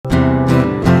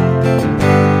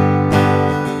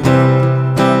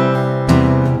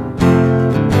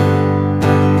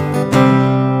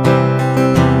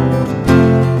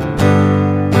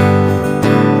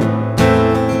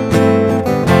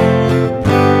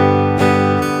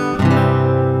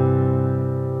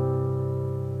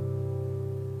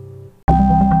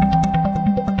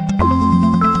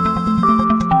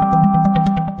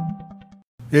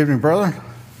Good evening, brethren.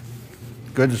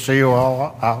 Good to see you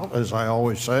all out, as I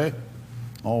always say.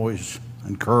 Always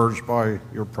encouraged by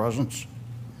your presence.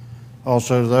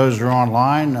 Also, to those who are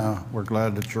online, we're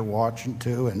glad that you're watching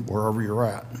too, and wherever you're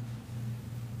at.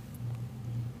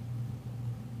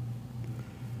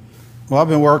 Well, I've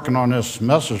been working on this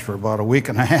message for about a week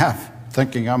and a half,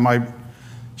 thinking I might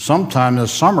sometime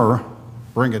this summer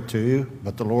bring it to you,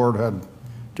 but the Lord had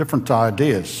different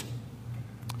ideas.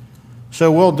 So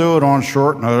we'll do it on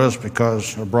short notice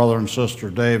because our brother and sister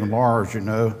Dave and Laura, as you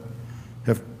know,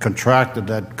 have contracted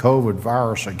that COVID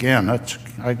virus again.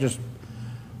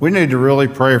 We need to really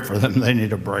pray for them. They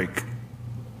need a break.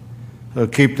 So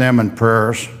keep them in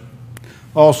prayers.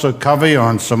 Also, Covey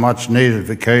on so much needed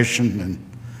vacation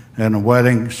and a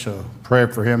wedding, so pray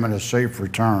for him and a safe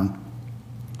return.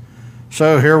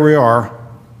 So here we are.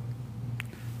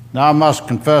 Now I must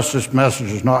confess this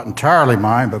message is not entirely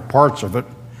mine, but parts of it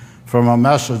from a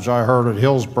message I heard at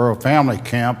Hillsborough Family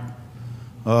Camp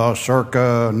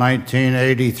circa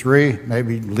 1983.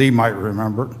 Maybe Lee might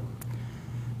remember it.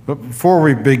 But before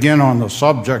we begin on the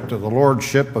subject of the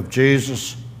Lordship of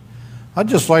Jesus, I'd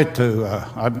just like to,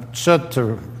 I said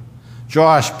to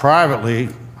Josh privately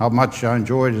how much I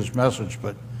enjoyed his message,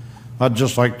 but I'd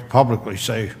just like to publicly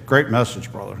say, great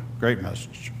message, brother, great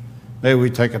message. Maybe we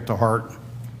take it to heart.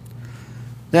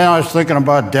 Then I was thinking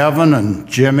about Devin and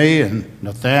Jimmy and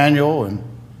Nathaniel, and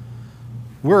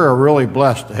we're really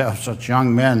blessed to have such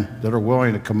young men that are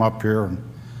willing to come up here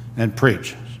and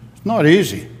preach. It's not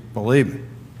easy, believe me,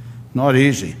 not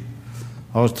easy.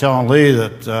 I was telling Lee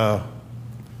that,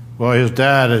 well, his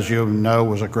dad, as you know,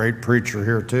 was a great preacher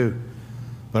here too,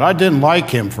 but I didn't like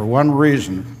him for one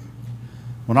reason.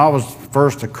 When I was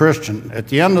first a Christian, at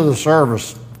the end of the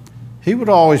service, he would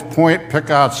always pick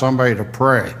out somebody to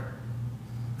pray.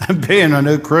 And being a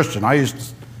new Christian, I used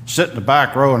to sit in the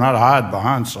back row and I'd hide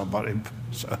behind somebody.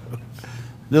 So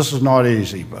this is not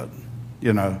easy, but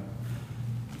you know,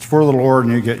 it's for the Lord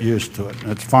and you get used to it.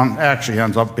 And it's fun, actually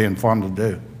ends up being fun to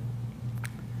do.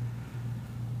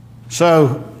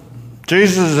 So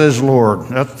Jesus is Lord.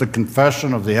 That's the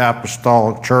confession of the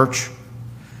Apostolic Church.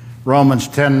 Romans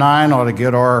 10:9 ought to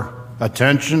get our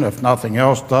attention, if nothing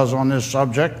else does, on this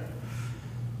subject.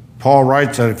 Paul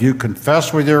writes that if you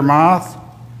confess with your mouth,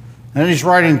 and he's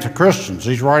writing to Christians,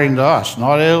 he's writing to us,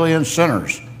 not alien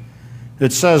sinners.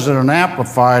 It says in an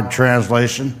amplified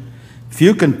translation, if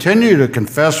you continue to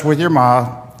confess with your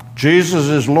mouth, Jesus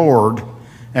is Lord,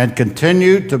 and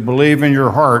continue to believe in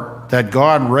your heart that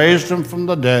God raised him from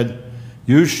the dead,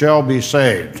 you shall be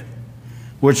saved.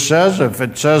 Which says, if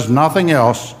it says nothing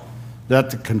else,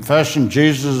 that the confession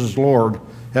Jesus is Lord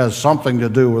has something to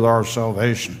do with our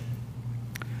salvation.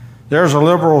 There's a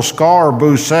liberal scholar,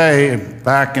 Bousset,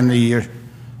 back in the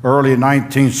early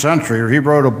 19th century. He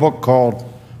wrote a book called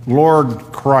Lord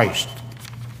Christ,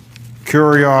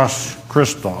 Kyrios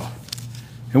Christos,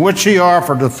 in which he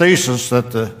offered the thesis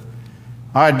that the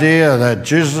idea that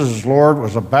Jesus is Lord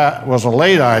was a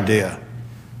late idea,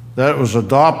 that it was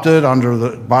adopted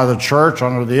by the church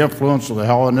under the influence of the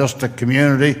Hellenistic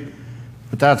community,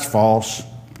 but that's false.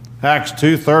 Acts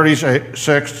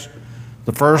 2:36,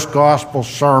 the first gospel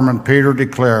sermon, Peter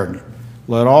declared,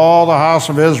 let all the house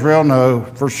of Israel know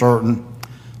for certain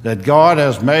that God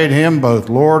has made him both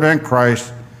Lord and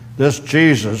Christ, this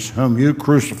Jesus whom you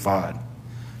crucified.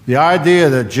 The idea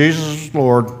that Jesus is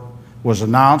Lord was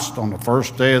announced on the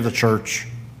first day of the church.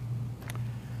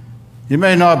 You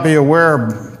may not be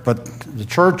aware, but the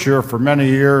church here for many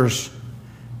years,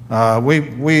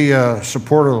 we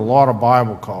supported a lot of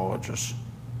Bible colleges.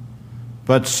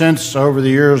 But since over the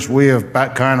years we have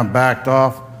kind of backed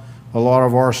off a lot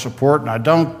of our support, and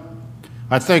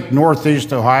I think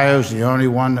Northeast Ohio is the only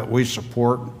one that we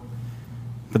support.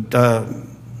 But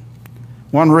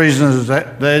one reason is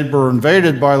that they were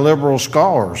invaded by liberal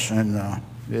scholars, and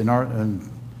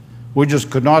we just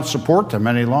could not support them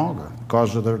any longer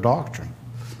because of their doctrine.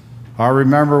 I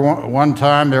remember one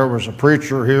time there was a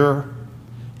preacher here.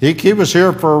 He was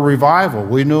here for a revival.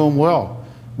 We knew him well.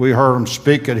 We heard him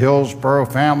speak at Hillsborough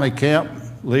Family Camp.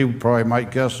 Lee probably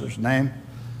might guess his name.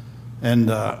 And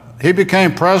he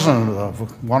became president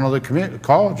of one of the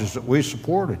colleges that we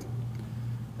supported.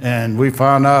 And we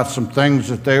found out some things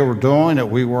that they were doing that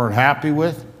we weren't happy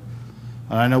with.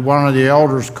 And I know one of the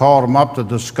elders called him up to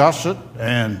discuss it,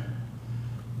 and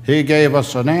he gave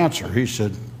us an answer. He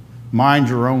said, mind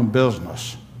your own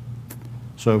business.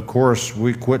 So, of course,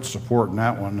 we quit supporting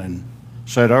that one and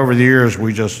said over the years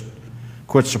we just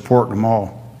quit supporting them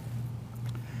all.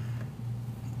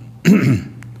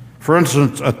 For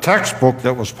instance, a textbook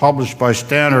that was published by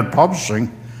Standard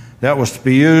Publishing that was to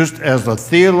be used as a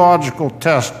theological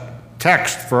test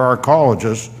text for our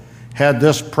colleges had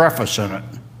this preface in it.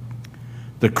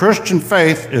 The Christian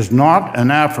faith is not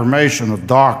an affirmation of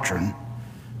doctrine,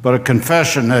 but a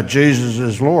confession that Jesus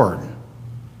is Lord.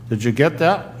 Did you get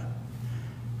that?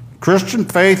 Christian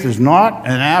faith is not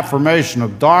an affirmation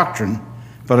of doctrine,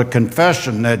 but a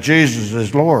confession that Jesus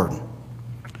is Lord.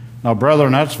 Now,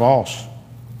 brethren, that's false.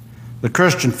 The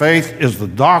Christian faith is the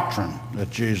doctrine that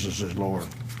Jesus is Lord.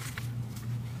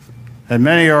 And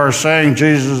many are saying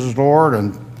Jesus is Lord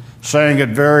and saying it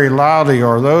very loudly,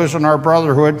 or those in our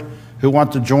brotherhood who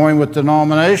want to join with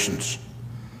denominations.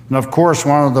 And of course,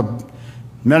 one of the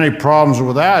many problems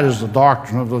with that is the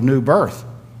doctrine of the new birth.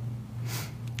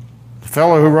 The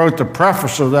fellow who wrote the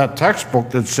preface of that textbook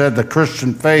that said the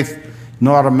Christian faith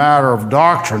not a matter of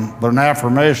doctrine, but an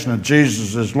affirmation that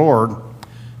Jesus is Lord.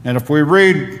 And if we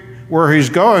read where he's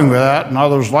going with that, and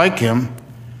others like him,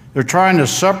 they're trying to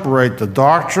separate the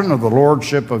doctrine of the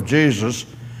lordship of Jesus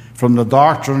from the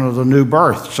doctrine of the new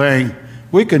birth, saying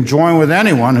we can join with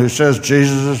anyone who says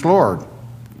Jesus is Lord.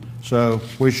 So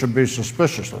we should be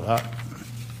suspicious of that.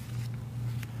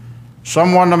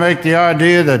 Some want to make the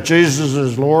idea that Jesus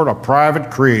is Lord a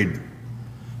private creed.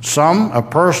 Some a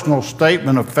personal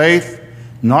statement of faith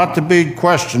not to be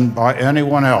questioned by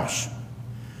anyone else.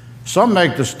 Some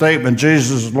make the statement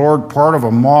Jesus is Lord part of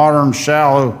a modern,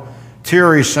 shallow,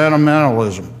 teary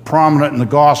sentimentalism prominent in the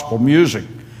gospel music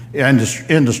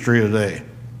industry today.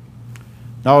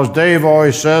 Now, as Dave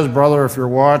always says, brother, if you're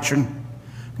watching,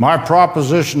 my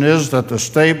proposition is that the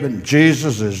statement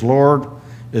Jesus is Lord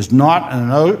is not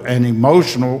an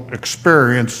emotional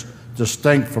experience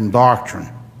distinct from doctrine.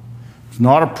 It's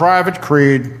not a private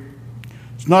creed.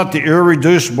 It's not the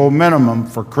irreducible minimum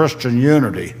for Christian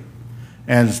unity,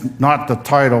 and it's not the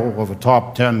title of a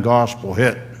top 10 gospel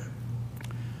hit.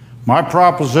 My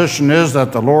proposition is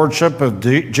that the lordship of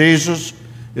Jesus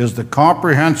is the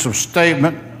comprehensive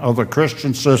statement of the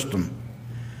Christian system.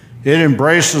 It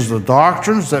embraces the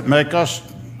doctrines that make us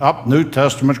up New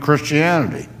Testament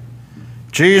Christianity.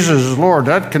 Jesus is Lord.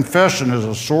 That confession is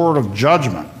a sword of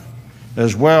judgment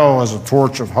as well as a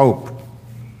torch of hope.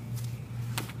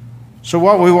 So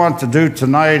what we want to do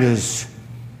tonight is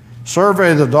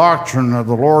survey the doctrine of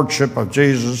the lordship of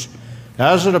Jesus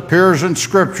as it appears in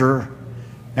Scripture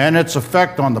and its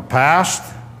effect on the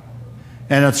past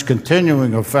and its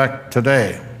continuing effect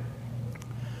today.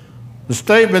 The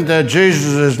statement that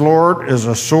Jesus is Lord is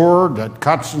a sword that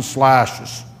cuts and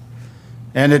slashes,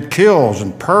 and it kills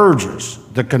and purges.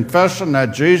 The confession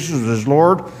that Jesus is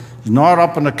Lord is not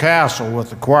up in the castle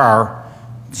with the choir.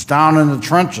 It's down in the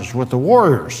trenches with the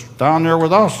warriors, down there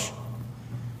with us.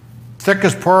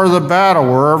 Thickest part of the battle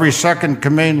where every second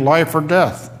can mean life or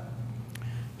death.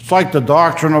 It's like the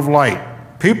doctrine of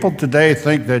light. People today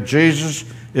think that Jesus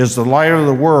is the light of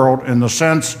the world in the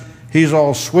sense he's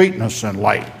all sweetness and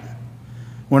light.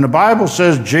 When the Bible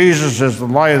says Jesus is the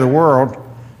light of the world,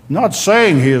 not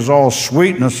saying he is all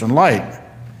sweetness and light.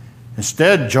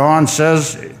 Instead, John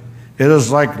says it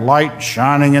is like light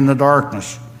shining in the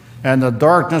darkness, and the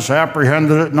darkness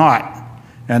apprehended it not.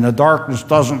 And the darkness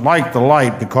doesn't like the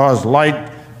light because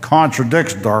light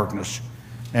contradicts darkness.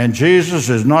 And Jesus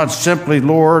is not simply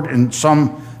Lord in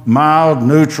some mild,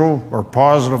 neutral, or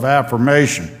positive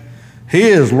affirmation. He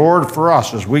is Lord for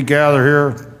us as we gather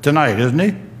here tonight, isn't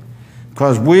he?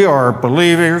 Because we are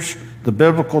believers. The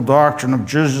biblical doctrine of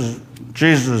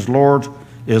Jesus Lord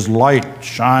is light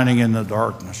shining in the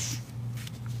darkness.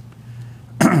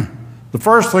 The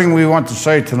first thing we want to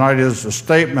say tonight is the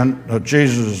statement of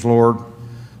Jesus is Lord.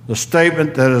 The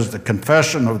statement that is the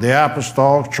confession of the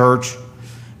apostolic church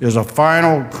is a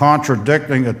final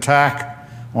contradicting attack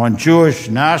on Jewish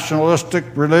nationalistic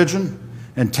religion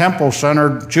and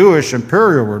temple-centered Jewish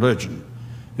imperial religion.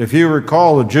 If you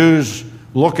recall, the Jews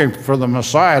looking for the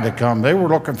Messiah to come, they were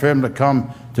looking for him to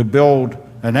come to build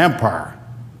an empire.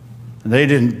 And they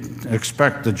didn't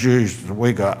expect the Jews that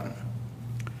we got.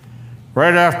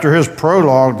 Right after his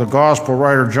prologue, the gospel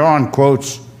writer John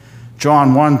quotes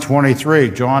John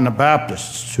 1:23, John the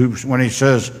Baptist, when he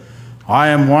says, I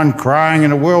am one crying in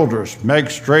the wilderness, make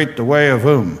straight the way of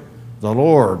whom? The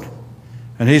Lord.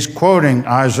 And he's quoting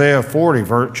Isaiah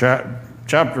 40,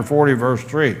 chapter 40, verse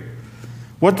 3.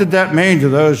 What did that mean to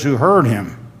those who heard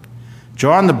him?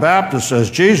 John the Baptist, as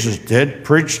Jesus did,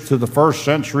 preached to the first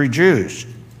century Jews.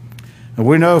 And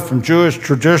we know from Jewish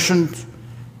traditions,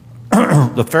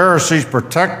 the Pharisees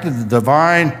protected the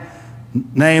divine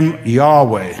name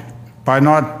Yahweh by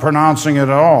not pronouncing it at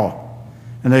all.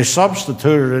 And they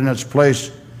substituted in its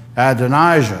place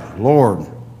Adonijah, Lord.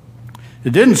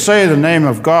 It didn't say the name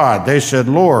of God, they said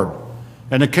Lord.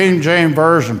 And the King James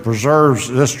Version preserves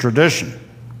this tradition.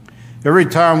 Every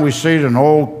time we see it in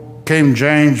Old King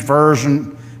James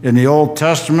Version in the Old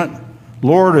Testament,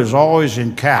 Lord is always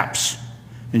in caps.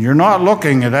 And you're not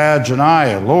looking at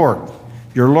Adonai, Lord.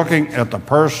 You're looking at the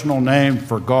personal name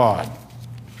for God.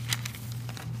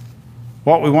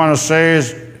 What we want to say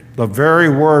is the very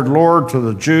word Lord to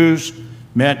the Jews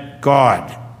meant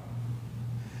God.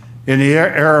 In the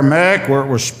Aramaic, where it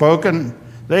was spoken,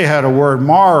 they had a word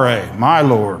mare, my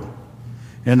Lord.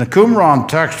 In the Qumran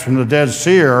text from the Dead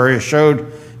Sea area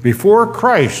showed before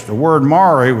Christ, the word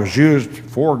mare was used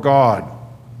for God.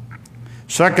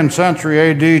 2nd century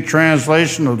AD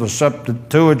translation of the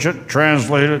Septuagint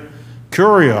translated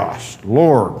Kurios,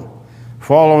 Lord,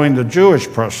 following the Jewish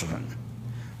precedent.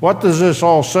 What does this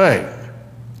all say?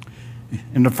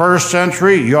 In the 1st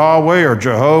century, Yahweh or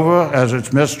Jehovah, as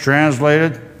it's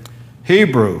mistranslated,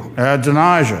 Hebrew,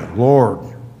 Adonijah, Lord.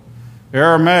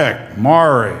 Aramaic,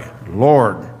 Mare,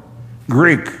 Lord.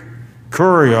 Greek,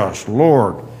 Kurios,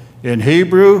 Lord. In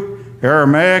Hebrew,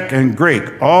 Aramaic, and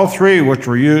Greek, all three which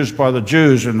were used by the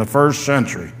Jews in the 1st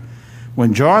century.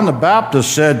 When John the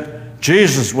Baptist said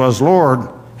Jesus was Lord,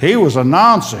 he was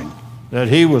announcing that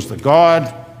he was the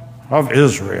God of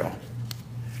Israel.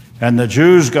 And the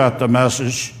Jews got the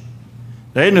message.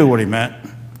 They knew what he meant.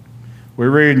 We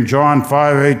read in John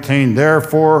 5:18,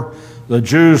 therefore the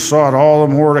Jews sought all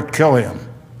the more to kill him,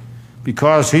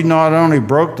 because he not only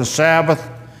broke the Sabbath,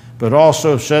 but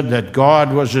also said that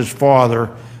God was his Father,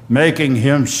 making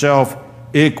himself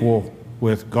equal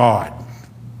with God.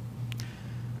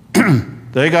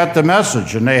 They got the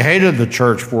message, and they hated the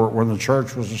church for it when the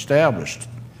church was established.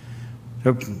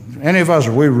 Any of us,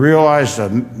 we realize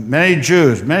that many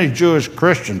Jewish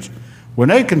Christians, when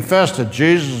they confessed that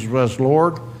Jesus was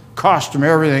Lord, cost them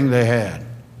everything they had.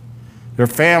 Their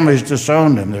families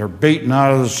disowned them. They were beaten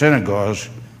out of the synagogues.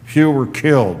 Few were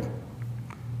killed.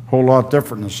 A whole lot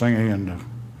different than singing in the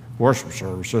worship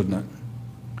service, isn't it?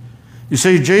 You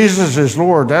see, Jesus is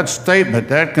Lord. That statement,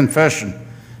 that confession,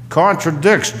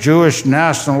 contradicts Jewish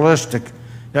nationalistic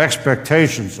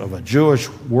expectations of a Jewish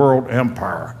world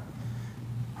empire.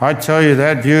 I tell you,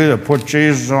 that view that put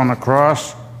Jesus on the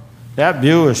cross, that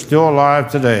view is still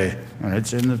alive today, and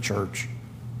it's in the church.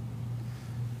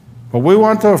 But we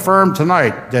want to affirm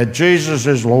tonight that Jesus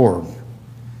is Lord.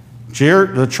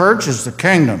 The church is the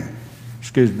kingdom,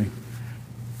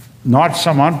 not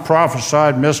some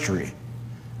unprophesied mystery.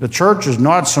 The church is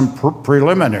not some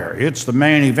preliminary, it's the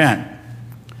main event.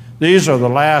 These are the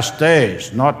last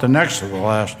days, not the next of the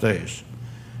last days.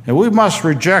 And we must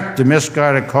reject the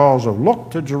misguided calls of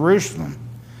look to Jerusalem.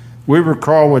 We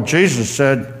recall what Jesus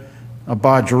said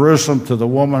about Jerusalem to the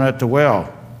woman at the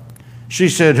well. She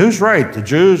said, who's right, the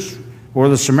Jews or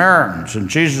the Samaritans? And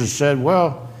Jesus said,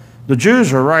 well, the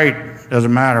Jews are right, as a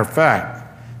matter of fact.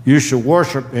 You should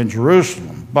worship in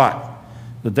Jerusalem, but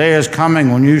the day is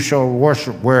coming when you shall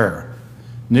worship where?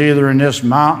 Neither in this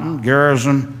mountain,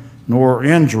 Gerizim, nor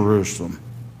in Jerusalem.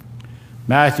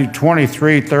 Matthew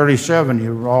 23:37,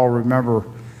 you all remember,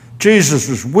 Jesus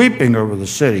was weeping over the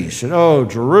city. He said, oh,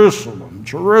 Jerusalem,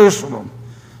 Jerusalem,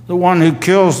 the one who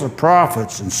kills the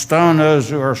prophets and stones those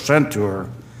who are sent to her.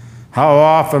 How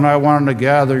often I wanted to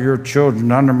gather your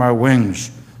children under my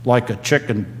wings, like a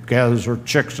chicken gathers her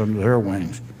chicks under their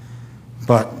wings.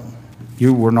 But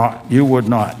you would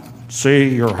not.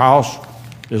 See, your house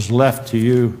is left to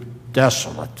you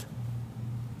desolate.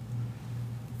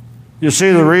 You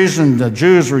see, the reason the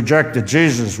Jews rejected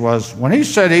Jesus was when he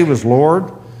said he was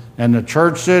Lord and the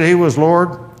church said he was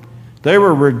Lord, they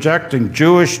were rejecting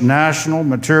Jewish national,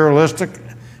 materialistic,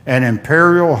 and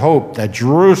imperial hope that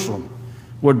Jerusalem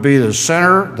would be the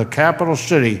center, the capital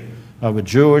city of a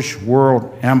Jewish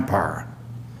world empire.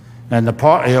 And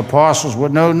the apostles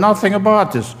would know nothing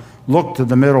about this. Look to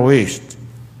the Middle East.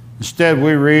 Instead,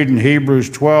 we read in Hebrews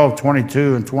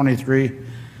 12:22 and 23,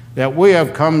 that we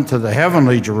have come to the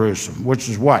heavenly Jerusalem, which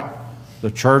is what?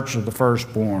 The church of the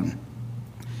firstborn.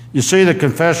 You see, the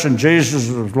confession Jesus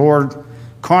is Lord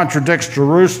contradicts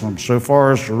Jerusalem so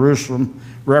far as Jerusalem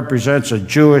represents a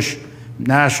Jewish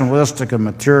nationalistic and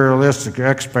materialistic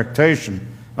expectation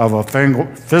of a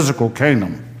physical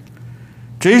kingdom.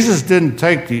 Jesus didn't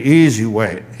take the easy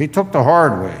way. He took the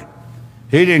hard way.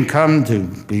 He didn't come to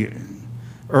be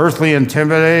earthly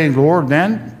intimidating Lord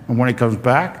then, and when he comes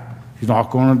back, he's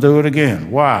not going to do it again.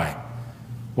 Why?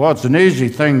 Well, it's an easy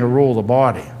thing to rule the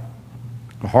body,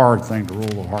 a hard thing to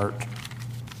rule the heart.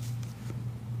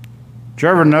 Did you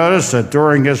ever notice that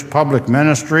during his public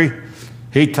ministry,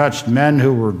 he touched men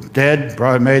who were dead,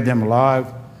 probably made them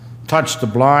alive, touched the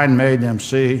blind, made them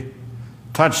see,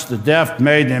 touched the deaf,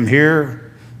 made them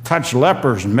hear, touched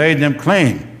lepers and made them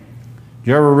clean?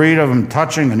 Did you ever read of him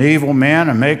touching an evil man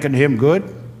and making him good?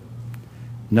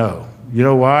 No. You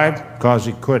know why? Because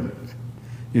he couldn't.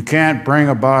 You can't bring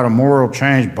about a moral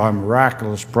change by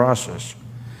miraculous process.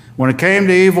 When it came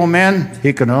to evil men,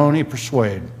 he could only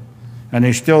persuade. And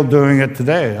he's still doing it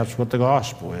today. That's what the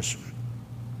gospel is.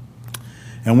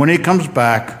 And when he comes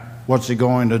back, what's he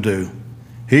going to do?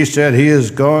 He said he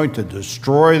is going to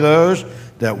destroy those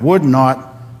that would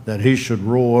not that he should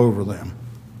rule over them.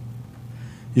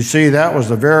 You see, that was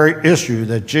the very issue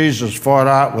that Jesus fought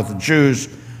out with the Jews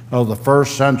of the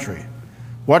first century.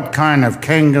 What kind of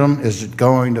kingdom is it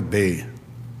going to be?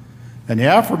 And the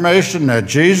affirmation that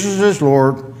Jesus is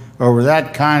Lord over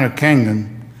that kind of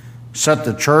kingdom set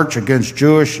the church against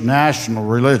Jewish national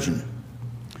religion.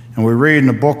 And we read in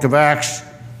the book of Acts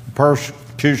the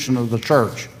persecution of the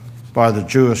church by the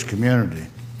Jewish community.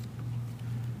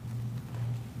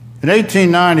 In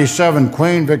 1897,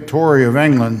 Queen Victoria of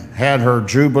England had her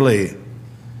Jubilee.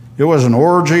 It was an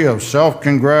orgy of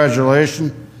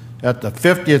self-congratulation at the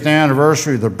 50th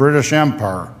anniversary of the British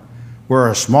Empire, where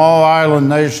a small island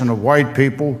nation of white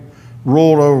people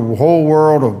ruled over the whole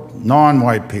world of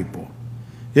non-white people.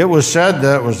 It was said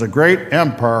that it was a great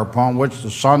empire upon which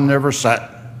the sun never set.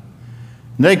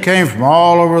 And they came from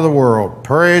all over the world,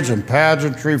 parades and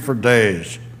pageantry for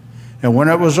days. And when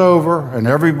it was over and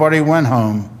everybody went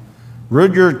home,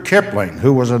 Rudyard Kipling,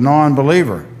 who was a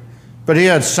non-believer, but he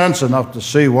had sense enough to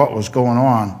see what was going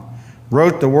on,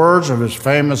 wrote the words of his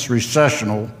famous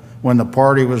recessional when the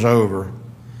party was over.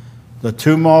 The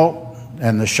tumult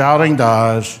and the shouting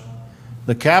dies,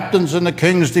 the captains and the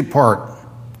kings depart.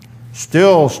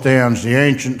 Still stands the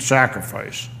ancient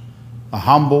sacrifice, a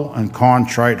humble and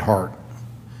contrite heart.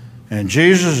 And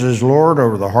Jesus is Lord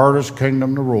over the hardest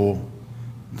kingdom to rule,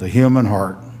 the human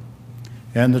heart.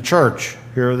 And the church,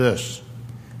 hear this,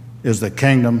 is the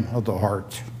kingdom of the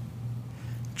heart.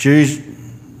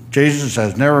 Jesus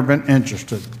has never been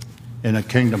interested in a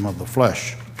kingdom of the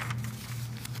flesh.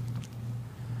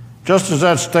 Just as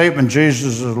that statement,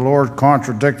 Jesus is Lord,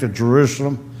 contradicted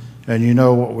Jerusalem, and you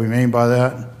know what we mean by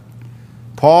that.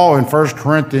 Paul in 1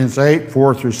 Corinthians 8,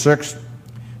 4 through 6,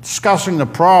 discussing the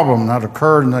problem that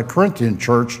occurred in the Corinthian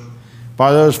church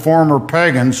by those former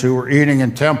pagans who were eating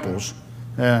in temples,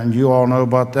 and you all know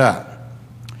about that.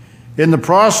 In the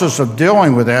process of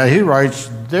dealing with that, he writes,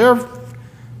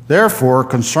 Therefore,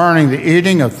 concerning the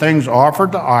eating of things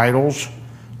offered to idols,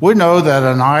 we know that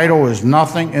an idol is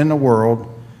nothing in the world,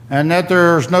 and that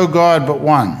there is no God but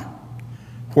one.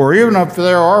 For even if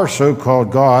there are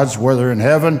so-called gods, whether in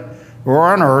heaven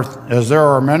or on earth, as there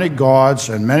are many gods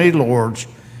and many lords,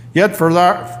 yet for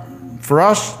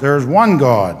us there is one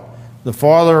God, the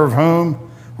Father of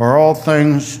whom are all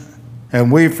things,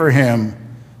 and we for him,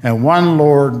 and one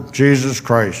Lord, Jesus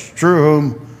Christ, through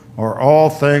whom are all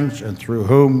things and through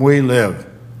whom we live.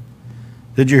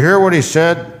 Did you hear what he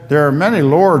said? There are many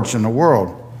lords in the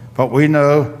world, but we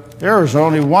know there is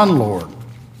only one Lord.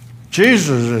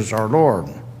 Jesus is our Lord.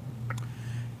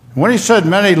 When he said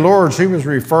many lords, he was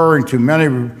referring to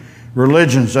many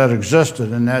religions that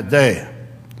existed in that day.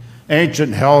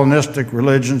 Ancient Hellenistic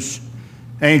religions,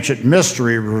 ancient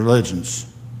mystery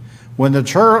religions. When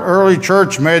the early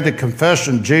church made the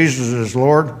confession Jesus is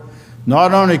Lord,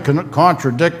 not only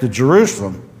contradicted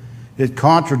Jerusalem, it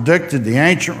contradicted the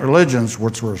ancient religions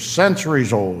which were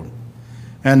centuries old.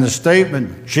 And the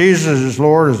statement, Jesus is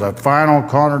Lord, is a final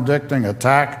contradicting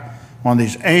attack on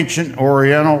these ancient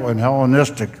Oriental and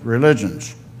Hellenistic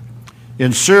religions.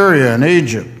 In Syria and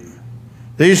Egypt,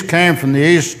 these came from the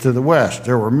east to the west.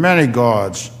 There were many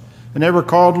gods, and they were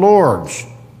called lords.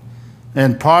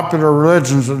 And popular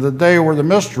religions of the day were the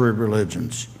mystery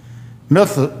religions.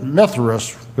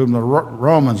 Mithras, whom the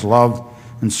Romans loved,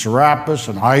 and Serapis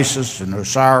and Isis and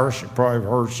Osiris, you probably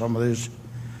heard some of these.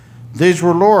 These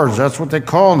were lords, that's what they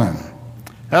called them.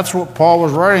 That's what Paul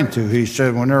was writing to. He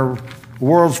said, when the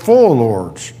world's full of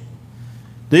lords.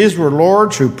 These were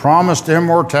lords who promised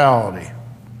immortality.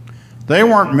 They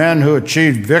weren't men who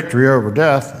achieved victory over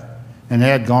death and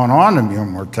had gone on to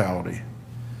immortality.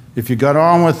 If you got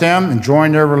on with them and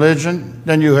joined their religion,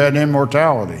 then you had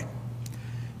immortality.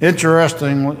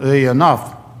 Interestingly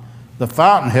enough, the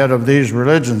fountainhead of these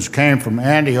religions came from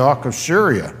Antioch of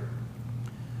Syria.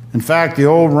 In fact, the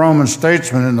old Roman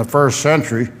statesman in the first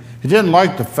century, he didn't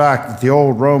like the fact that the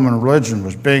old Roman religion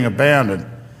was being abandoned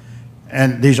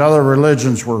and these other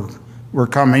religions were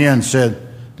coming in, said,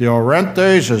 the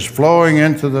Orontes is flowing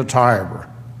into the Tiber.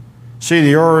 See,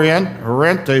 the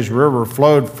Orontes River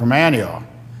flowed from Antioch,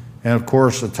 and of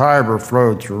course the Tiber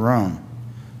flowed through Rome.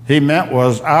 He meant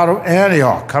was out of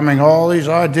Antioch coming all these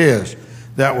ideas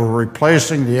that were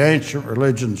replacing the ancient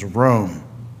religions of Rome.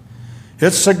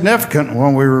 It's significant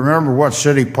when we remember what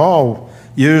city Paul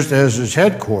used as his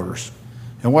headquarters.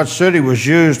 And what city was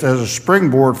used as a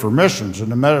springboard for missions in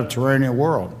the Mediterranean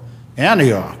world?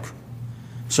 Antioch.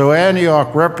 So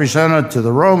Antioch represented to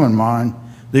the Roman mind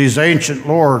these ancient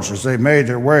lords as they made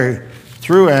their way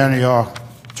through Antioch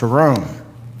to Rome.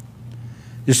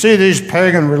 You see, these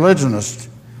pagan religionists,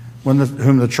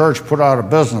 whom the church put out of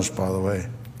business, by the way,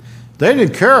 they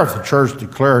didn't care if the church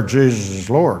declared Jesus as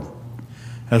Lord,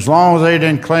 as long as they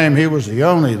didn't claim he was the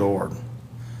only Lord.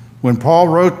 When Paul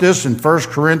wrote this in 1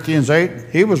 Corinthians 8,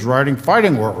 he was writing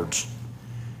fighting words.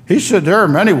 He said there are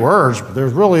many words, but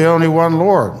there's really only one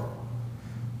Lord.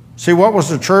 See, what was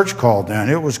the church called then?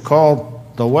 It was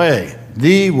called the way,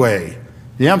 the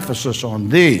emphasis on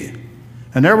the.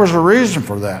 And there was a reason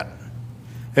for that.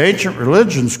 Ancient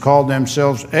religions called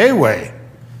themselves a way.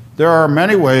 There are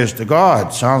many ways to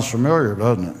God. Sounds familiar,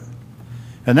 doesn't it?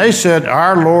 And they said,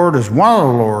 our Lord is one of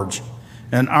the Lords,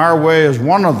 and our way is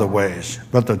one of the ways.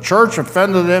 But the church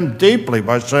offended them deeply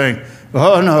by saying,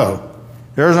 oh no,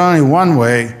 there's only one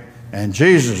way, and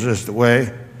Jesus is the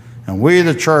way, and we,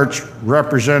 the church,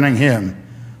 representing him,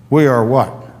 we are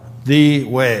what? The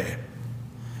way.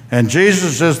 And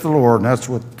Jesus is the Lord, and that's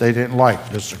what they didn't like,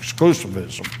 this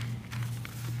exclusivism.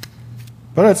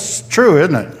 But it's true,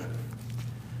 isn't it?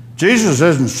 Jesus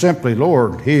isn't simply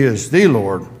Lord, he is the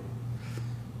Lord.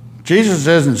 Jesus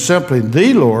isn't simply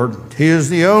the Lord, he is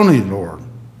the only Lord,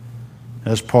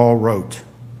 as Paul wrote.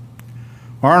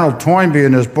 Arnold Toynbee,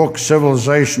 in his book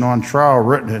Civilization on Trial,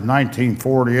 written in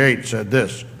 1948, said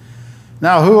this: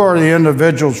 now, who are the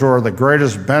individuals who are the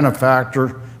greatest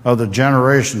benefactor of the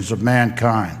generations of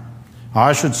mankind?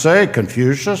 I should say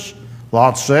Confucius,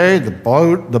 Lao Tse, the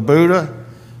Buddha,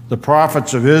 the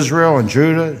prophets of Israel and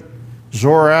Judah,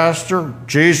 Zoroaster,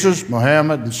 Jesus,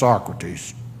 Muhammad, and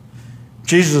Socrates.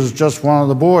 Jesus is just one of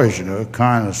the boys,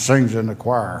 kind of sings in the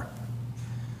choir.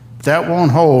 But that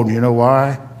won't hold, you know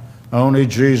why? Only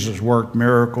Jesus worked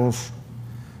miracles.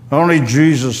 Only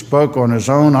Jesus spoke on his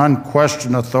own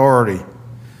unquestioned authority.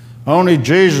 Only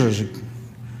Jesus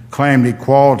claimed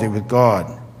equality with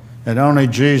God. And only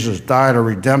Jesus died a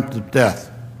redemptive death.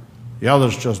 The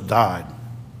others just died.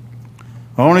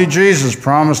 Only Jesus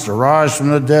promised to rise from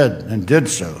the dead and did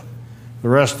so. The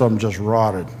rest of them just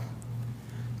rotted.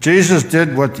 Jesus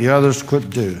did what the others couldn't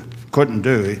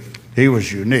do. He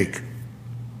was unique.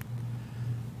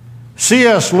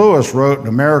 C.S. Lewis wrote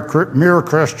in Mere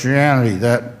Christianity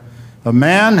that a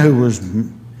man who was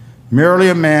merely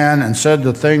a man and said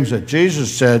the things that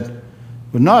Jesus said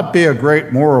would not be a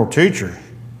great moral teacher.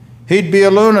 He'd be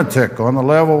a lunatic on the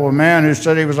level of a man who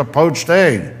said he was a poached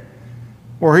egg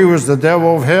or he was the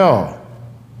devil of hell.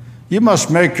 You must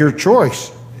make your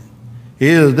choice.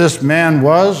 Either this man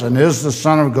was and is the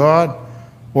Son of God,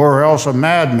 or else a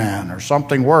madman or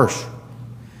something worse.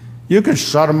 You can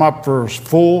shut him up for a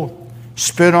fool,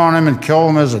 spit on him and kill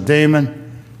him as a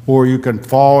demon, or you can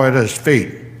fall at his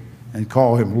feet and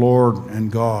call him Lord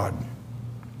and God.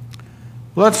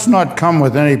 Let's not come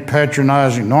with any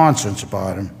patronizing nonsense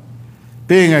about him.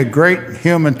 Being a great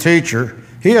human teacher,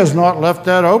 he has not left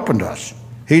that open to us.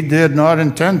 He did not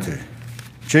intend to.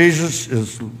 Jesus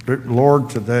is Lord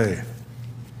today.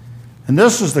 And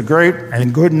this is the great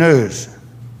and good news.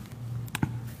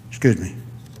 Excuse me.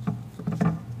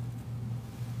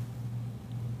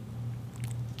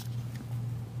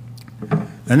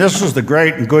 And this is the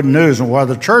great and good news, and why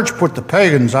the church put the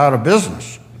pagans out of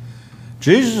business.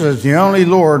 Jesus is the only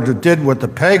Lord that did what the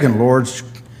pagan lords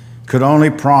could only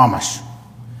promise.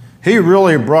 He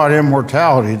really brought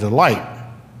immortality to light.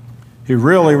 He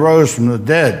really rose from the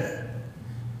dead.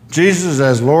 Jesus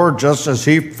as Lord, just as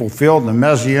he fulfilled the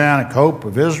messianic hope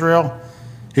of Israel,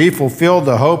 he fulfilled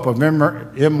the hope of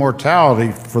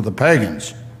immortality for the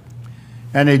pagans.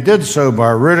 And he did so by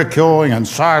ridiculing and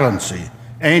silencing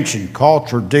ancient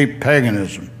culture-deep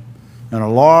paganism and a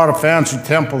lot of fancy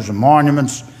temples and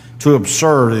monuments to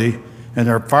absurdity, and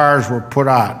their fires were put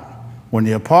out when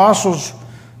the apostles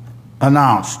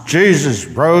announced, Jesus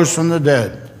rose from the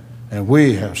dead, and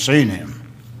we have seen him.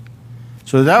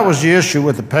 So that was the issue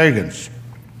with the pagans.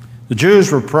 The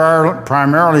Jews were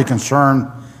primarily concerned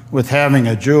with having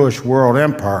a Jewish world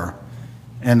empire,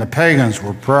 and the pagans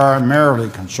were primarily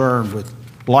concerned with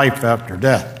life after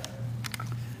death.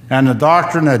 And the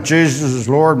doctrine that Jesus is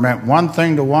Lord meant one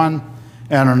thing to one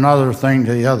and another thing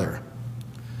to the other.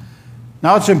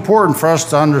 Now, it's important for us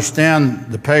to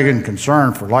understand the pagan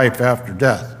concern for life after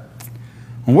death.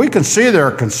 And we can see their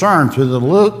concern through the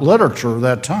literature of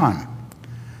that time.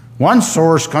 One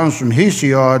source comes from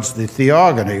Hesiod's The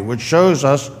Theogony, which shows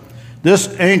us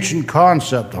this ancient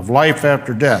concept of life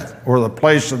after death, or the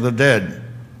place of the dead.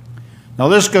 Now,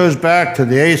 this goes back to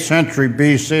the 8th century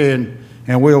BC,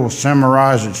 and we will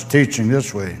summarize its teaching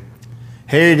this way.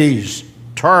 Hades,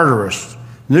 Tartarus.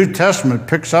 The New Testament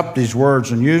picks up these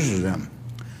words and uses them.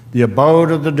 The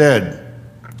abode of the dead.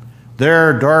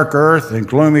 There, dark earth and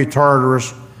gloomy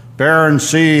Tartarus, barren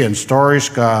sea and starry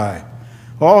sky,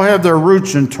 all have their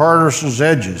roots in Tartarus's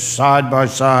edges, side by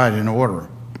side in order.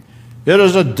 It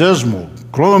is a dismal,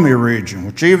 gloomy region,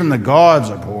 which even the gods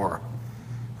abhor.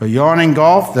 A yawning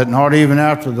gulf that not even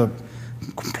after the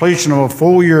completion of a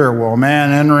full year will a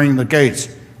man entering the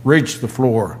gates reach the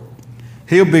floor.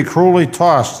 He'll be cruelly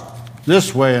tossed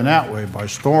this way and that way by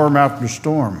storm after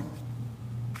storm.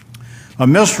 A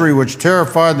mystery which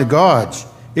terrified the gods.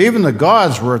 Even the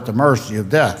gods were at the mercy of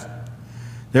death.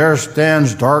 There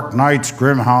stands dark night's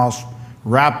grim house,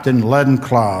 wrapped in leaden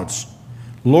clouds.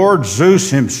 Lord Zeus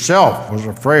himself was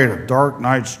afraid of dark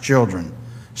night's children,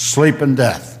 sleep and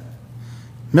death.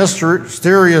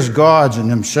 Mysterious gods in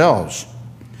themselves.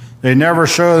 They never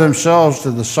show themselves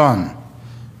to the sun.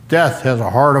 Death has a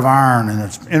heart of iron, and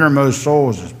its innermost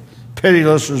soul is as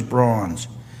pitiless as bronze.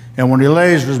 And when he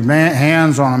lays his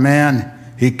hands on a man,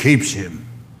 he keeps him.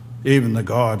 Even the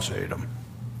gods hate him.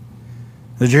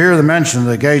 Did you hear the mention of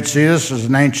the gate? See, this is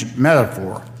an ancient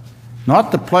metaphor.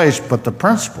 Not the place, but the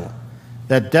principle.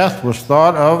 That death was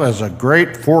thought of as a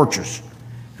great fortress.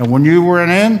 And when you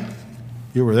went in,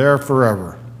 you were there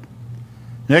forever.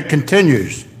 And it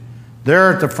continues.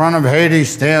 There at the front of Hades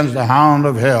stands the hound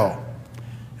of hell.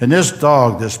 And this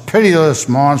dog, this pitiless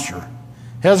monster,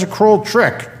 has a cruel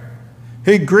trick.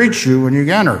 He greets you when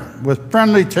you enter with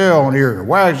friendly tail and ear,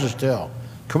 wags his tail.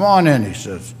 Come on in, he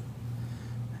says.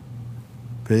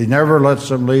 But he never lets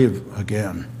them leave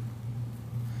again.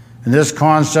 And this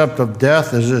concept of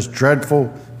death is this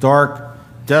dreadful, dark,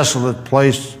 desolate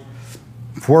place,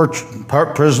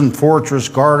 prison fortress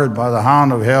guarded by the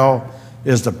hound of hell,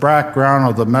 is the background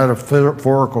of the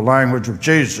metaphorical language of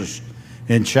Jesus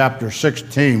in chapter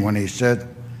 16 when he said,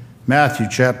 Matthew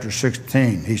chapter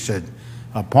 16, he said,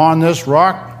 upon this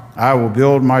rock I will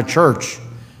build my church,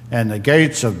 and the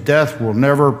gates of death will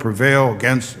never prevail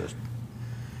against it.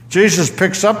 Jesus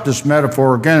picks up this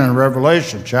metaphor again in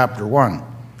Revelation chapter 1,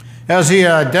 as he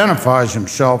identifies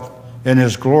himself in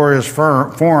his glorious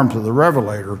form to the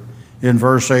Revelator in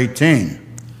verse 18.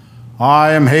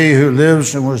 I am he who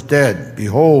lives and was dead.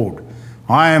 Behold,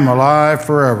 I am alive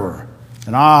forever,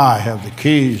 and I have the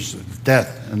keys of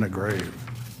death and the grave.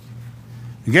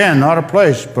 Again, not a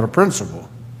place, but a principle.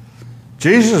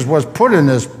 Jesus was put in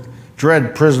this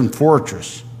dread prison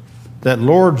fortress that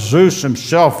Lord Zeus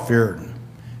himself feared.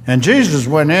 And Jesus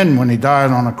went in when he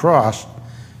died on the cross,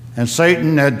 and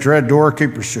Satan, that dread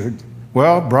doorkeeper, said,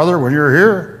 well, brother, when you're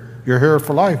here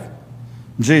for life.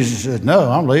 And Jesus said,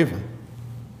 no, I'm leaving.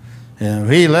 And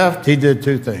when he left, he did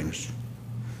two things.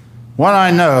 One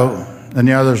I know, and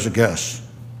the other's a guess.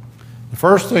 The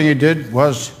first thing he did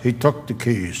was he took the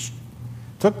keys.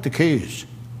 Took the keys.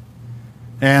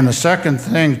 And the second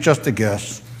thing, just a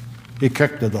guess, he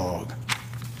kicked the dog.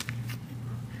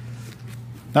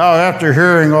 Now, after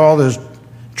hearing all this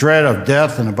dread of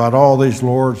death and about all these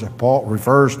lords that Paul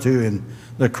refers to in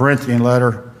the Corinthian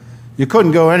letter, you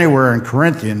couldn't go anywhere in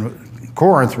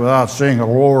Corinth without seeing a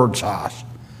Lord's house.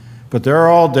 But they're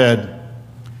all dead,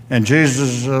 and Jesus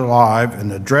is alive, and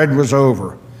the dread was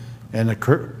over, and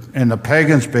the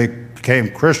pagans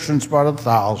became Christians by the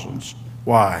thousands.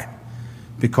 Why?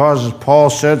 Because, as Paul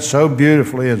said so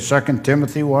beautifully in 2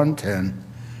 Timothy 1:10,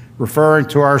 referring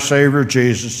to our Savior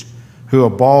Jesus, who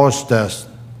abolished death,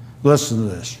 listen to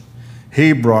this,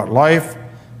 he brought life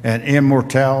and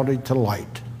immortality to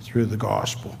light through the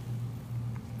gospel.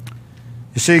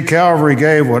 You see, Calvary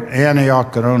gave what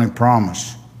Antioch could only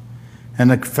promise. And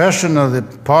the confession of the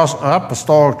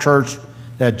apostolic church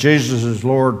that Jesus is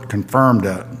Lord confirmed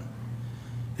that.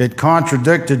 It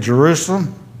contradicted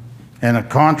Jerusalem, and it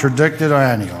contradicted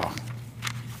Antioch.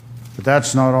 But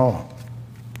that's not all.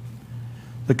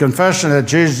 The confession that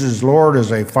Jesus is Lord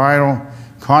is a final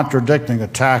contradicting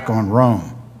attack on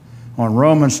Rome, on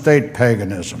Roman state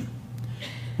paganism.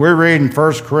 We read in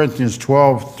 1 Corinthians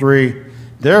 12:3,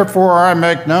 therefore I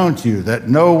make known to you that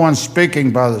no one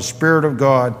speaking by the Spirit of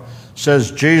God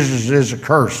says Jesus is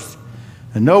accursed,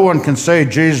 and no one can say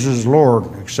Jesus is Lord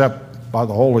except by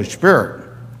the Holy Spirit.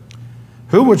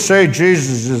 Who would say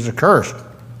Jesus is accursed?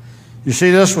 You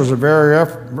see, this was a very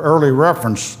early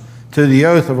reference to the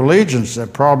oath of allegiance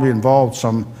that probably involved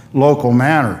some local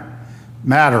matter,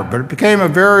 but it became a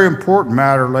very important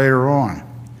matter later on.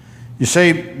 You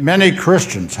see, many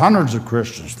Christians, hundreds of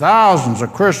Christians, thousands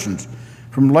of Christians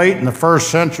from late in the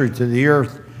first century to the year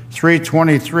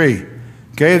 323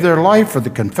 gave their life for the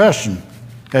confession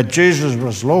that Jesus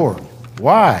was Lord.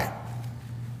 Why?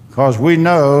 Because we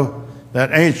know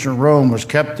that ancient Rome was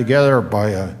kept together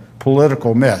by a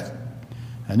political myth.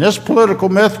 And this political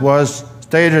myth was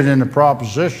stated in the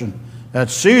proposition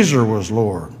that Caesar was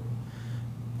Lord.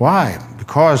 Why?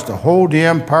 Because to hold the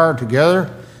empire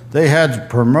together, they had to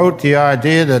promote the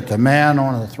idea that the man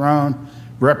on the throne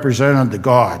represented the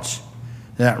gods,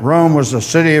 that Rome was the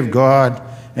city of God,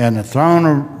 and the throne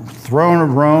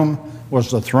of Rome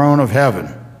was the throne of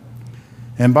heaven.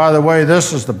 And by the way,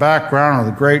 this is the background of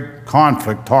the great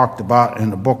conflict talked about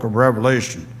in the book of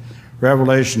Revelation,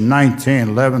 Revelation 19,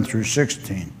 11 through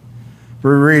 16. We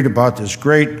read about this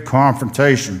great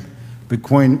confrontation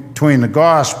between the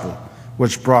gospel,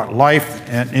 which brought life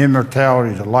and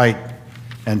immortality to light,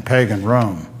 and pagan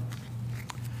Rome.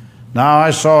 Now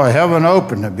I saw heaven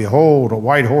open, and behold, a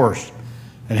white horse,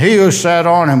 and he who sat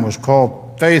on him was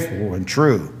called Faithful and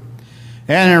True.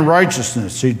 And in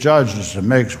righteousness he judges and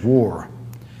makes war.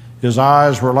 His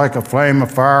eyes were like a flame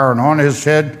of fire, and on his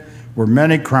head were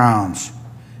many crowns.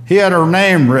 He had a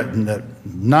name written that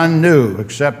none knew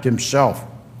except himself.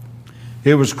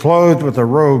 He was clothed with a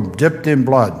robe dipped in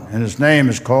blood, and his name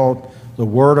is called the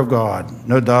Word of God.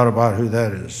 No doubt about who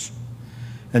that is.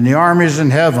 And the armies in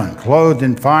heaven, clothed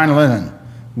in fine linen,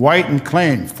 white and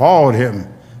clean, followed him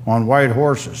on white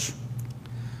horses.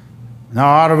 Now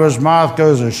out of his mouth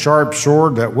goes a sharp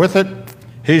sword, that with it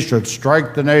he should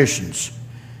strike the nations.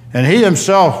 And he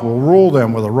himself will rule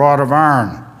them with a rod of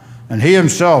iron. And he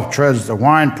himself treads the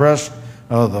winepress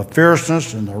of the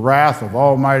fierceness and the wrath of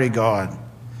Almighty God.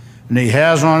 And he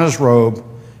has on his robe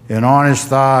and on his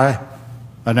thigh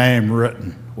a name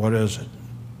written. What is it?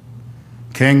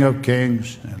 King of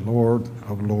Kings and Lord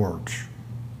of Lords.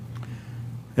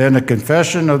 And the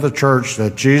confession of the church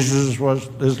that Jesus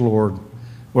is Lord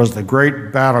was the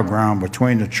great battleground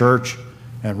between the church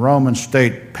and Roman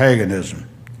state paganism.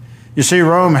 You see,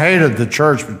 Rome hated the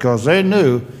church because they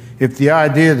knew if the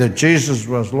idea that Jesus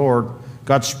was Lord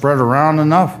got spread around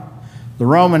enough, the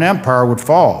Roman Empire would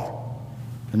fall.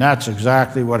 And that's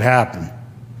exactly what happened.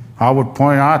 I would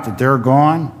point out that they're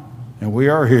gone and we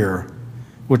are here,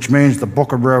 which means the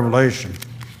book of Revelation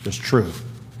is true.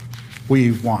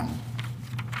 We've won.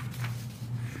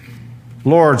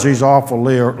 Lords, these awful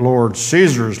lords,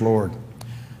 Caesar's Lord.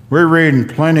 We read in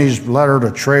Pliny's letter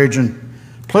to Trajan.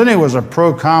 Pliny was a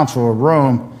proconsul of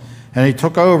Rome, and he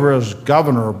took over as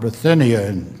governor of Bithynia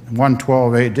in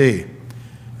 112 AD.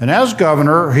 And as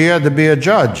governor, he had to be a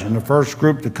judge, and the first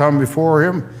group to come before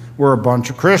him were a bunch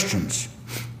of Christians.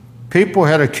 People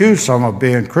had accused some of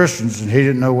being Christians, and he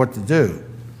didn't know what to do.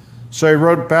 So he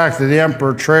wrote back to the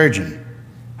Emperor Trajan,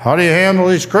 "How do you handle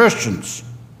these Christians?"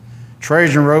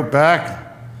 Trajan wrote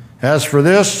back, "As for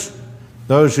this,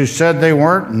 those who said they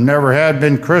weren't and never had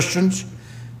been Christians,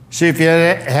 see, if you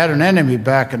had an enemy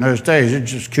back in those days, it'd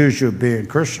just accuse you of being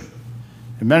Christian.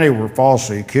 And many were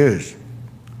falsely accused.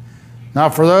 Now,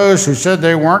 for those who said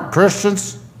they weren't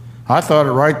Christians, I thought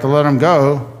it right to let them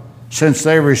go, since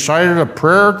they recited a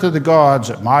prayer to the gods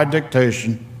at my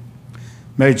dictation,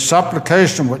 made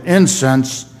supplication with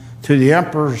incense to the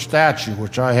emperor's statue,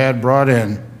 which I had brought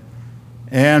in,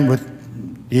 and with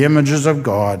the images of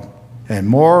God, and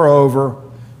moreover,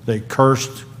 they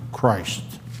cursed Christ."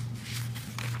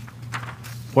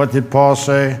 What did Paul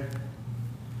say?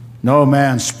 No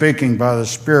man speaking by the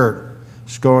Spirit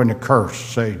is going to curse,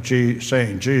 saying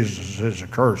Jesus is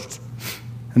accursed.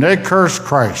 And they cursed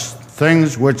Christ,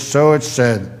 things which, so it's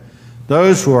said,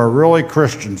 those who are really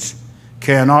Christians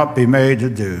cannot be made to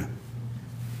do.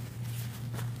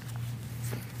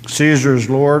 Caesar's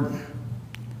Lord.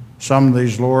 Some of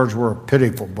these lords were a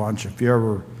pitiful bunch. If you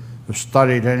ever have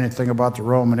studied anything about the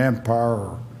Roman Empire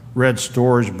or read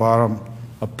stories about them,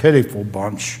 a pitiful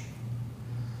bunch.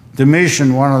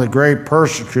 Domitian, one of the great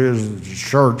persecutors of the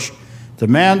church,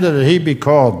 demanded that he be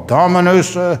called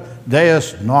Dominus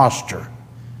Deus Noster,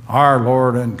 our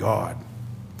Lord and God.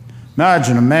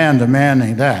 Imagine a man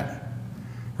demanding that.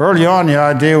 Early on, the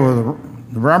idea of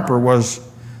the emperor was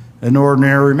an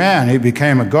ordinary man. He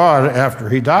became a god after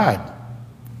he died.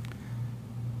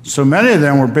 So many of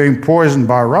them were being poisoned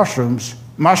by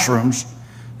mushrooms,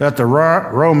 that the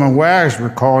Roman wags were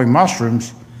calling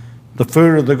mushrooms the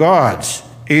food of the gods.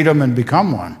 Eat them and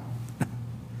become one.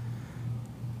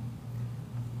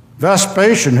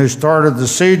 Vespasian, who started the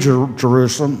siege of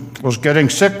Jerusalem, was getting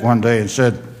sick one day and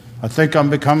said, "I think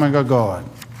I'm becoming a god."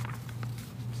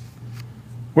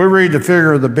 We read the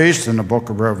figure of the beast in the book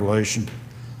of Revelation.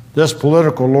 This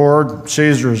political lord,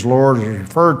 Caesar's Lord, is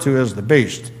referred to as the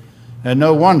beast, and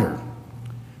no wonder.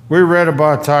 We read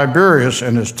about Tiberius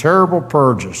and his terrible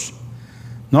purges.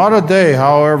 Not a day,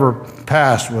 however,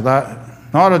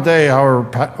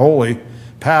 holy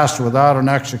passed without an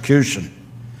execution.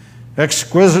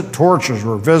 Exquisite tortures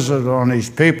were visited on these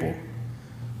people.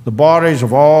 The bodies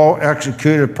of all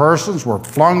executed persons were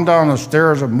flung down the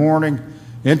stairs of mourning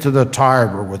into the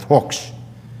Tiber with hooks,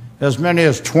 as many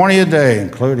as 20 a day,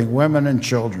 including women and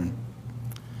children.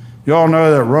 You all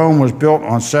know that Rome was built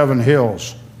on 7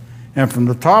 hills, and from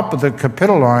the top of the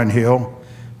Capitoline Hill,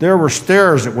 there were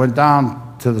stairs that went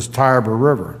down to the Tiber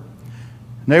River.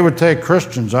 And they would take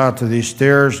Christians out to these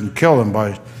stairs and kill them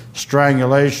by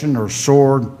strangulation or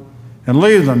sword and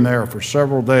leave them there for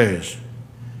several days.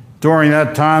 During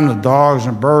that time, the dogs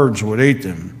and birds would eat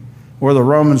them, or the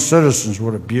Roman citizens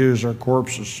would abuse their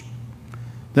corpses.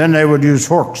 Then they would use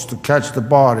hooks to catch the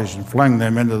bodies and fling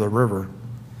them into the river.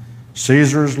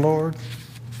 Caesar is Lord?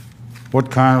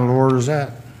 What kind of Lord is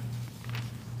that?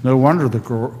 No wonder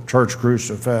the church grew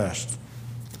so fast.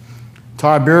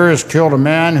 Tiberius killed a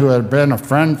man who had been a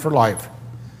friend for life,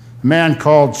 a man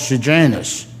called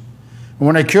Sejanus. And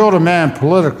when they killed a man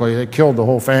politically, they killed the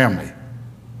whole family.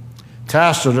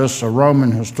 Tacitus, a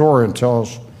Roman historian,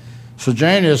 tells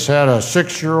Sejanus had a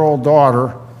 6-year-old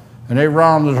daughter, and they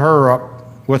rounded her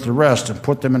up with the rest and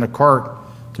put them in a cart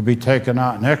to be taken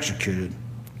out and executed.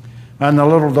 And the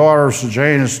little daughter of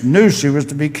Sejanus knew she was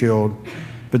to be killed,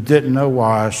 but didn't know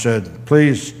why. Said,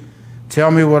 "Please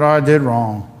tell me what I did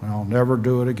wrong, and I'll never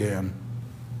do it again."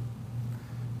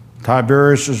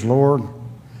 Tiberius is Lord.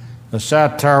 A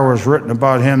satire was written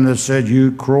about him that said,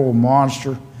 "You cruel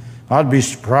monster, I'd be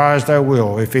surprised, I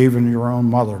will, if even your own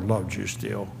mother loved you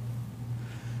still."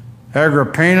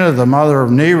 Agrippina, the mother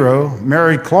of Nero,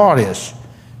 married Claudius,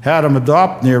 had him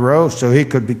adopt Nero so he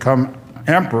could become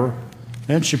emperor,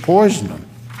 and she poisoned him.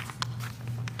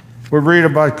 We read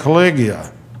about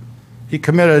Caligula. He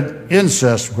committed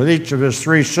incest with each of his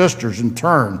 3 sisters in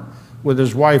turn, with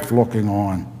his wife looking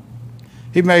on.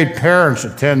 He made parents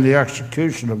attend the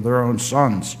execution of their own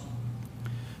sons.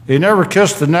 He never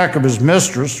kissed the neck of his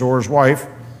mistress or his wife,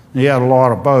 and he had a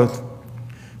lot of both,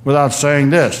 without saying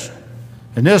this,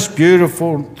 "And this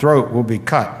beautiful throat will be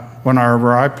cut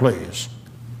whenever I please."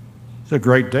 It's a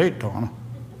great date, Donna.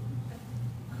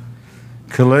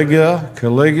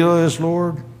 Caligula is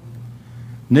Lord.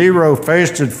 Nero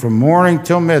fasted from morning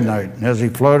till midnight as he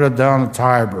floated down the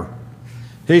Tiber.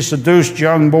 He seduced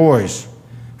young boys,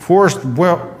 forced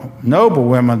noble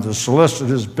women to solicit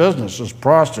his business as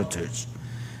prostitutes.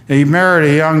 He married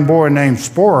a young boy named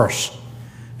Sporus,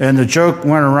 and the joke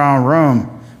went around Rome,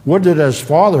 would that his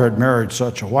father had married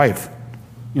such a wife.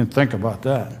 You can think about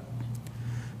that.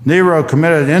 Nero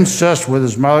committed incest with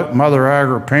his mother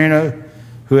Agrippina,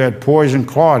 who had poisoned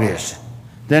Claudius.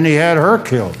 Then he had her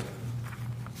killed.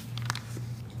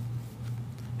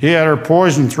 He had her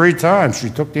poisoned 3 times. She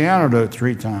took the antidote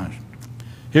 3 times.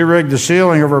 He rigged the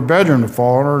ceiling of her bedroom to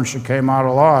fall on her, and she came out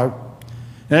alive.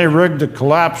 Then he rigged a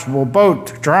collapsible boat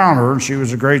to drown her, and she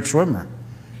was a great swimmer.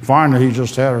 Finally, he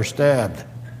just had her stabbed.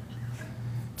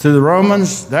 To the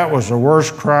Romans, that was the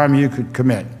worst crime you could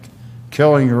commit,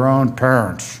 killing your own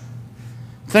parents.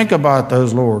 Think about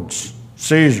those lords: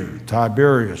 Caesar,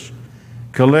 Tiberius,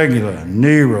 Caligula,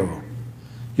 Nero.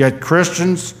 Yet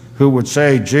Christians who would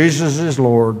say Jesus is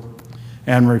Lord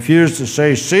and refused to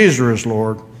say Caesar is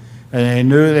Lord, and they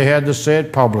knew they had to say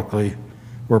it publicly,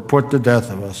 were put to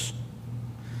death of us.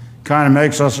 Kind of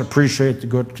makes us appreciate the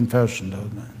good confession,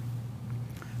 doesn't it?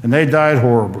 And they died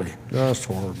horribly, just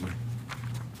horribly.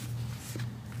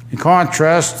 In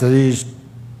contrast to these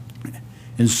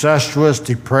incestuous,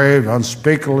 depraved,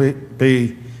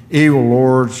 unspeakably evil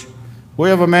lords, we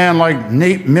have a man like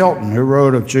Milton who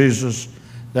wrote of Jesus,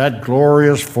 that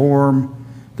glorious form,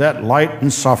 that light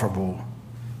insufferable,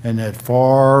 and that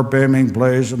far beaming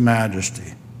blaze of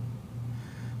majesty.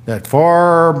 That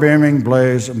far beaming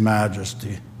blaze of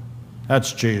majesty.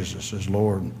 That's Jesus as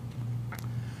Lord.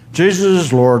 Jesus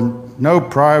is Lord, no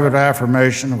private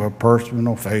affirmation of a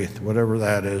personal faith, whatever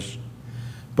that is,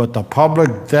 but the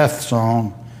public death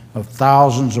song of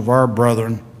thousands of our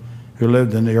brethren who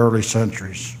lived in the early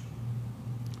centuries.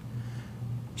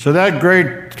 So that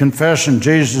great confession,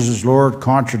 Jesus is Lord,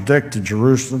 contradicted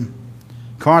Jerusalem,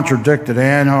 contradicted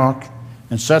Antioch,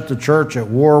 and set the church at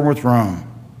war with Rome.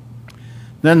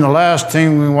 Then the last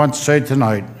thing we want to say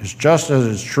tonight is just as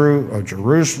is true of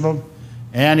Jerusalem,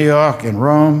 Antioch, and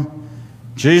Rome,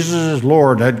 Jesus is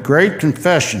Lord. That great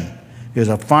confession is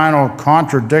a final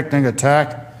contradicting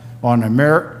attack on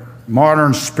the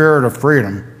modern spirit of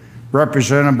freedom,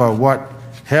 represented by what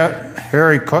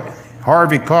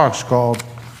Harvey Cox called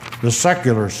the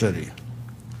secular city.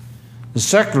 The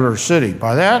secular city.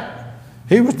 By that,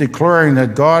 he was declaring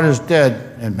that God is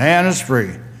dead and man is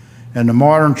free, and the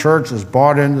modern church has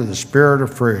bought into the spirit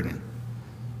of freedom.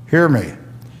 Hear me.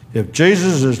 If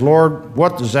Jesus is Lord,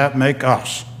 what does that make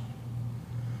us?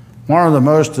 One of the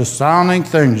most astounding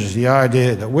things is the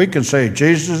idea that we can say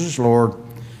Jesus is Lord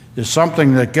is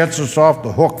something that gets us off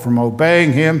the hook from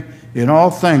obeying him in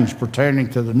all things pertaining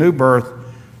to the new birth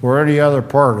or any other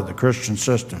part of the Christian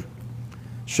system.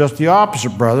 It's just the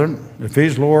opposite, brethren. If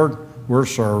he's Lord, we're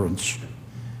servants.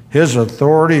 His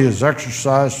authority is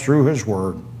exercised through his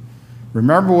word.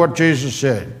 Remember what Jesus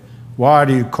said. Why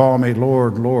do you call me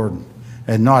Lord, Lord,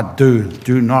 and not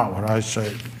do not what I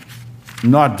say?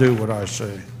 Not do what I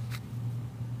say.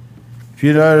 If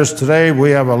you notice today,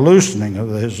 we have a loosening of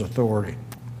his authority.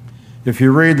 If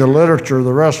you read the literature of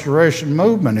the Restoration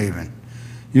movement even,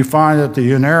 you find that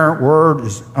the inerrant word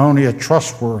is only a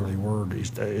trustworthy word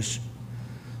these days.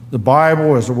 The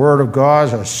Bible, as the Word of God,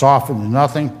 has softened to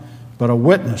nothing but a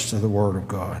witness to the Word of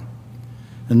God.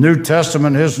 The New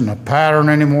Testament isn't a pattern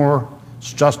anymore,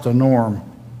 it's just a norm.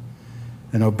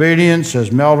 And obedience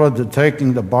has melted to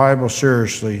taking the Bible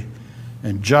seriously,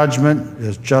 and judgment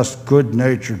is just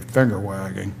good-natured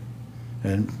finger-wagging.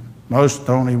 And most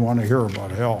don't even want to hear about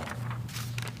hell.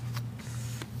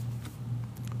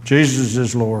 Jesus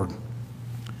is Lord.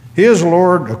 He is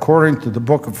Lord according to the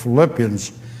book of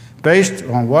Philippians, based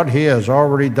on what he has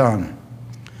already done.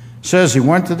 It says he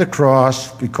went to the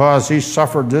cross because he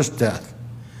suffered this death.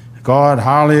 God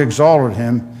highly exalted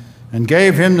him and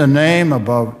gave him the name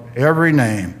above every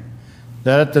name,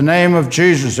 that at the name of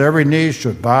Jesus every knee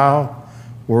should bow,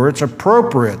 or it's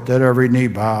appropriate that every knee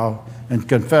bow and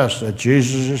confess that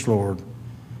Jesus is Lord.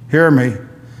 Hear me,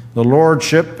 the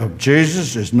lordship of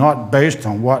Jesus is not based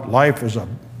on what life is on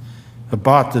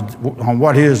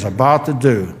what he is about to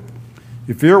do.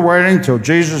 If you're waiting till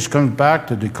Jesus comes back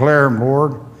to declare him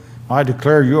Lord, I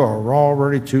declare you are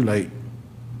already too late.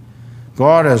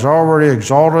 God has already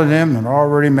exalted him and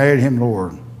already made him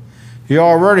Lord. He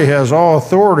already has all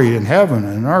authority in heaven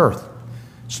and earth.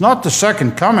 It's not the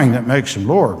second coming that makes him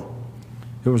Lord.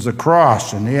 It was the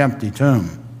cross and the empty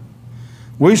tomb.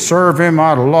 We serve him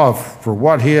out of love for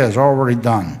what he has already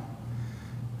done,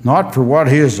 not for what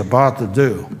he is about to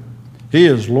do. He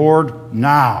is Lord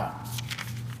now.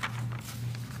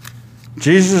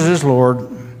 Jesus is Lord.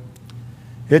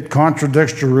 It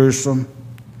contradicts Jerusalem,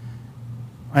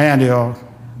 Antioch,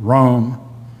 Rome,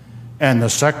 and the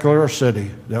secular city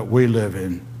that we live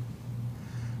in.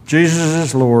 Jesus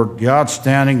is Lord, the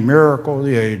outstanding miracle of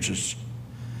the ages,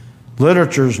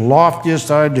 literature's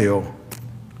loftiest ideal,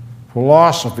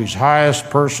 philosophy's highest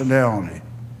personality,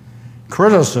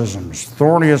 criticism's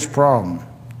thorniest problem,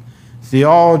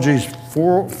 theology's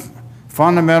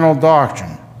fundamental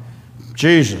doctrine.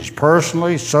 Jesus,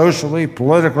 personally, socially,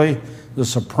 politically, the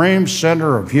supreme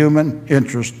center of human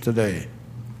interest today.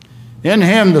 In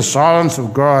him, the silence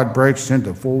of God breaks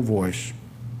into full voice.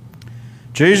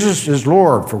 Jesus is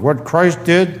Lord, for what Christ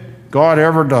did, God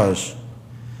ever does.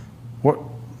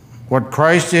 What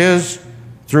Christ is,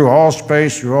 through all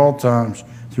space, through all times,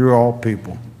 through all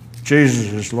people.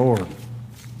 Jesus is Lord.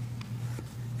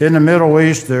 In the Middle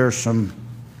East, there's some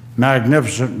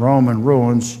magnificent Roman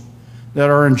ruins that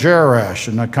are in Jerash,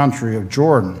 in the country of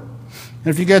Jordan. And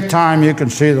if you get time, you can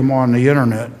see them on the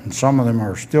internet, and some of them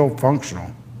are still functional.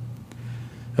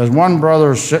 As one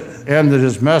brother ended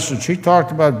his message, he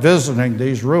talked about visiting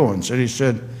these ruins, and he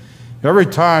said every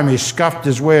time he scuffed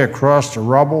his way across the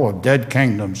rubble of dead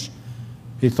kingdoms,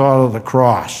 he thought of the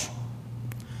cross.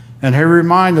 And he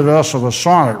reminded us of a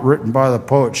sonnet written by the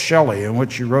poet Shelley, in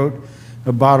which he wrote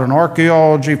about an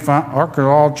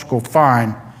archaeological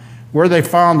find where they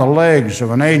found the legs of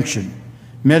an ancient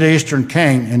Mideastern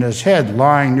king and his head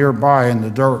lying nearby in the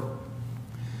dirt.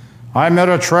 I met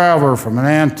a traveler from an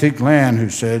antique land who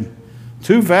said,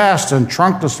 2 vast and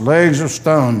trunkless legs of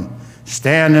stone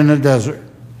stand in the desert.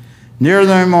 Near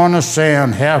them on the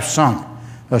sand, half sunk,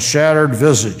 a shattered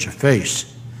visage, a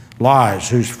face, lies,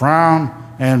 whose frown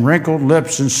and wrinkled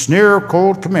lips and sneer of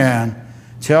cold command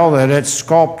tell that its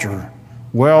sculptor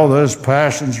well those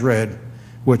passions read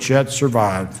which yet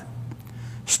survived.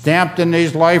 Stamped in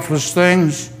these lifeless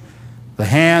things, the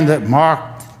hand that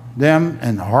mocked them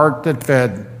and the heart that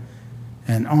fed.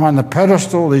 And on the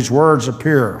pedestal these words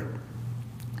appear.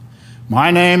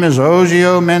 My name is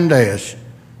Ozio Mendeus,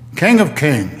 King of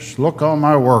Kings. Look on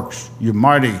my works, you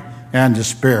mighty and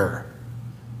despair.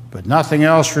 But nothing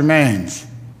else remains.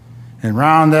 And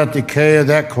round that decay of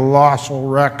that colossal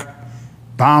wreck,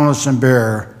 boundless and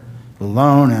bare, the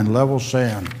lone and level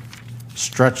sand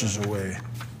stretches away.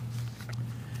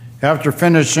 After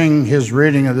finishing his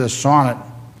reading of this sonnet,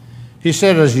 he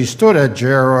said as he stood at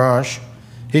Jerash,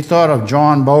 he thought of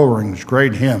John Bowring's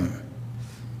great hymn,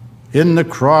 In the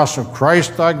cross of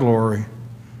Christ thy glory,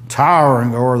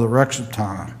 towering o'er the wrecks of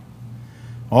time.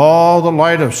 All the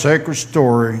light of sacred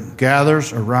story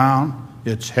gathers around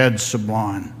its head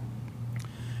sublime.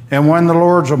 And when the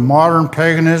lords of modern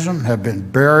paganism have been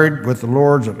buried with the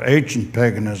lords of ancient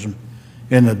paganism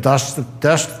in the dust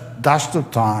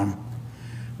of time,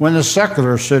 when the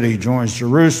secular city joins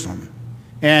Jerusalem,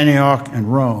 Antioch,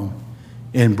 and Rome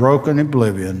in broken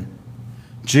oblivion,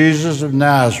 Jesus of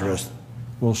Nazareth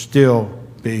will still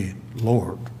be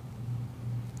Lord.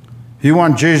 If you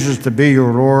want Jesus to be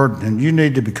your Lord, then you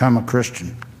need to become a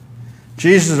Christian.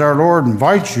 Jesus, our Lord,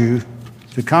 invites you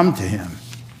to come to him.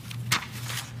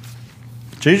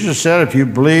 Jesus said, if you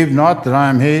believe not that I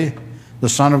am he, the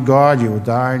Son of God, you will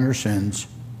die in your sins.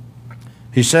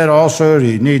 He said also that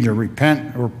you need to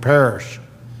repent or perish.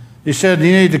 He said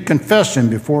you need to confess him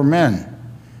before men,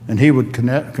 and he would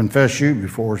confess you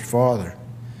before his Father.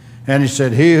 And he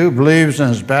said, he who believes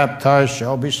and is baptized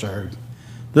shall be saved.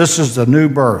 This is the new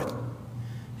birth.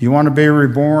 You want to be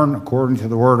reborn according to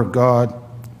the word of God?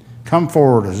 Come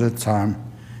forward as it's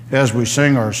time as we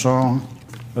sing our song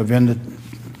of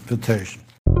invitation.